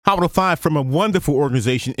Hot 105 from a wonderful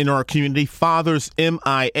organization in our community, Fathers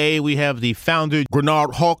MIA. We have the founder,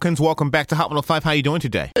 Grenard Hawkins. Welcome back to Hot 105. How you doing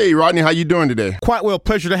today? Hey, Rodney. How you doing today? Quite well.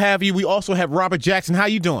 Pleasure to have you. We also have Robert Jackson. How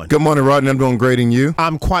you doing? Good morning, Rodney. I'm doing great, and you?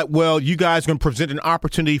 I'm quite well. You guys are going to present an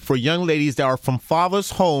opportunity for young ladies that are from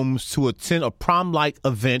fathers' homes to attend a prom-like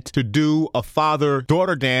event to do a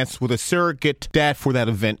father-daughter dance with a surrogate dad for that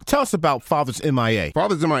event. Tell us about Fathers MIA.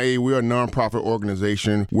 Fathers MIA, we're a nonprofit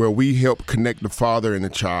organization where we help connect the father and the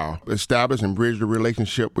child, establish and bridge the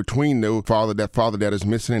relationship between the father that is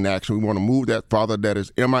missing in action. We want to move that father that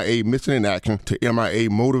is MIA, missing in action, to MIA,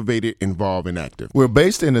 motivated, involved, and active. We're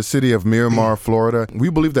based in the city of Miramar, Florida. We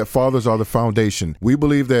believe that fathers are the foundation. We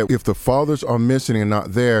believe that if the fathers are missing and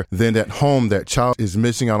not there, then that home, that child is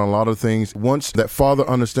missing out on a lot of things. Once that father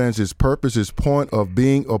understands his purpose, his point of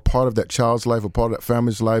being a part of that child's life, a part of that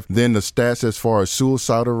family's life, then the stats as far as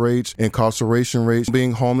suicidal rates, incarceration rates,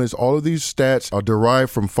 being homeless, all of these stats are derived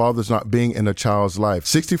from fathers not being in a child's life.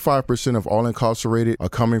 65% of all incarcerated are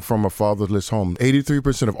coming from a fatherless home.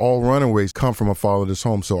 83% of all runaways come from a fatherless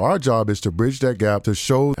home. So our job is to bridge that gap to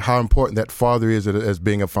show how important that father is as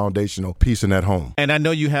being a foundational piece in that home. And I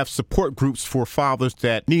know you have support groups for fathers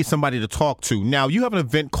that need somebody to talk to. Now, you have an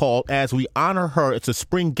event called As We Honor Her. It's a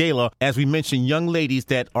spring gala. As we mentioned, young ladies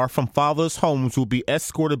that are from fathers' homes will be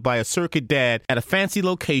escorted by a surrogate dad at a fancy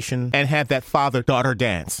location and have that father-daughter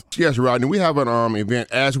dance. Yes, Rodney. We have an event,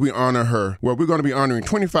 As We Honor Her, where we're going to be honoring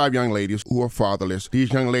 25 young ladies who are fatherless.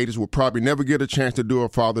 These young ladies will probably never get a chance to do a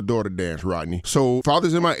father-daughter dance, Rodney. So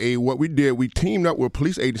Fathers MIA, what we did, we teamed up with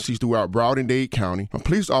police agencies throughout Broward and Dade County. And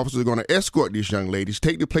police officers are going to escort these young ladies,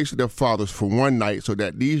 take the place of their fathers for one night so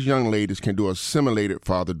that these young ladies can do a simulated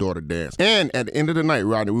father-daughter dance. And at the end of the night,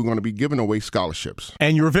 Rodney, we're going to be giving away scholarships.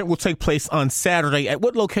 And your event will take place on Saturday. At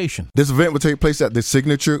what location? This event will take place at the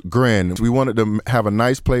Signature Grand. We wanted to have a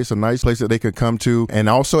nice place that they could come to. And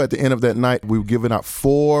also at the end of that night, we were giving out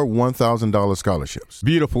 4 $1,000 scholarships.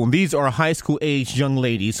 Beautiful. And these are high school-aged young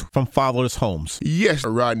ladies from fatherless homes. Yes,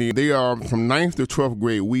 Rodney. They are from 9th to 12th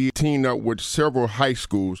grade. We teamed up with several high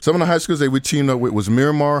schools. Some of the high schools that we teamed up with was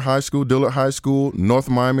Miramar High School, Dillard High School, North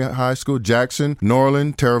Miami High School, Jackson,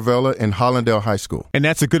 Norland, Taravella, and Hollandale High School. And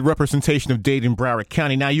that's a good representation of Dade and Broward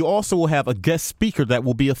County. Now, you also will have a guest speaker that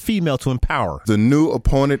will be a female to empower. The new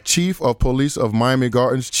appointed Chief of Police of Miami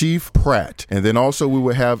Gardens, Chief Pratt. And then also we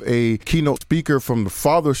will have a keynote speaker from the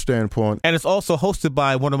father standpoint. And it's also hosted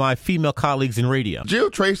by one of my female colleagues in radio. Jill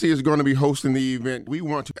Tracy is going to be hosting the event. We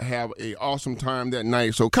want to have an awesome time that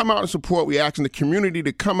night. So come out and support. We're asking the community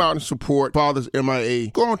to come out and support Fathers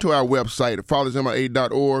MIA. Go onto our website at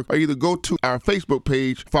fathersmia.org or either go to our Facebook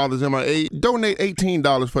page, Fathers MIA. Donate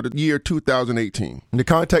 $18 for the year 2018. The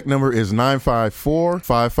contact number is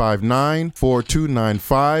 954-559-4295,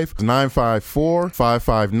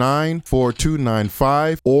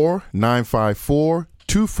 954-559-4295, or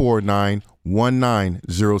 954-249-1906.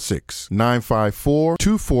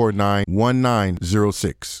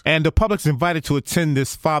 954-249-1906. And the public's invited to attend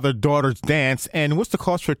this father-daughter's dance. And what's the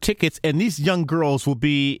cost for tickets? And these young girls will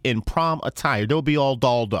be in prom attire. They'll be all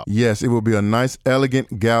dolled up. Yes, it will be a nice,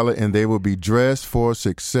 elegant gala, and they will be dressed for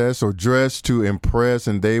success or dressed to impress,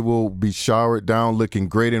 and they will be showered down looking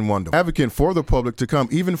great and wonderful. Advocate for the public to come,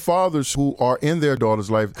 even fathers who are in their daughter's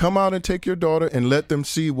life, come out and take your daughter and let them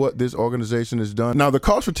see what this organization has done. Now, the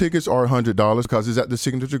cost for tickets are $100 because it's at the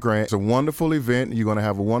Signature Grand. It's a wonderful event. You're going to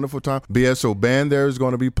have a wonderful time. BSO Band there is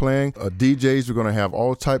going to be playing. DJs, we're going to have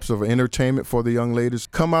all types of entertainment for the young ladies.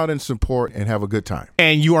 Come out and support and have a good time.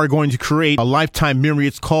 And you are going to create a lifetime memory.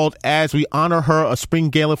 It's called As We Honor Her, a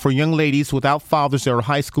spring gala for young ladies without fathers that are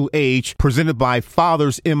high school age, presented by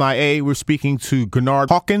Fathers MIA. We're speaking to Grenard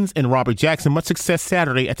Hawkins and Robert Jackson. Much success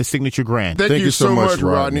Saturday at the Signature Grand. Thank you so much,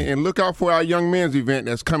 Rodney. And look out for our Young Men's event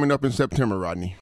that's coming up in September, Rodney.